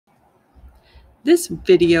This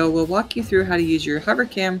video will walk you through how to use your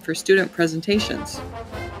HoverCam for student presentations.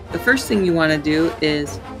 The first thing you want to do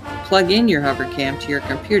is plug in your HoverCam to your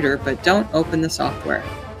computer, but don't open the software.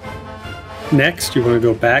 Next, you want to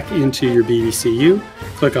go back into your BVCU,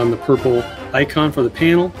 click on the purple icon for the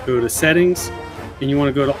panel, go to Settings, and you want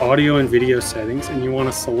to go to Audio and Video Settings, and you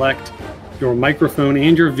want to select your microphone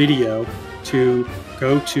and your video to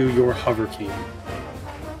go to your HoverCam.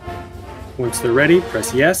 Once they're ready,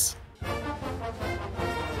 press Yes.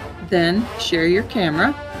 Then share your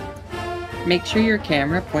camera. Make sure your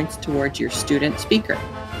camera points towards your student speaker.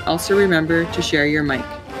 Also remember to share your mic.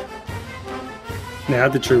 Now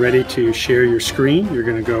that you're ready to share your screen, you're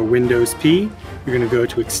going to go Windows P, you're going to go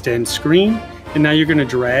to Extend Screen, and now you're going to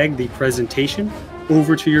drag the presentation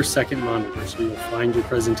over to your second monitor. So you'll find your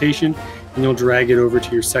presentation and you'll drag it over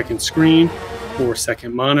to your second screen or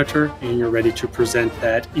second monitor, and you're ready to present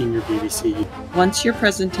that in your BVCU. Once your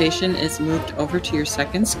presentation is moved over to your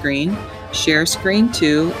second screen, share screen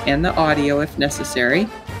 2 and the audio if necessary.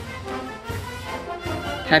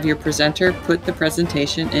 Have your presenter put the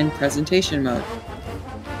presentation in presentation mode.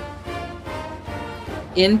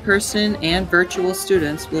 In-person and virtual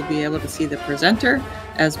students will be able to see the presenter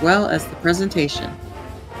as well as the presentation.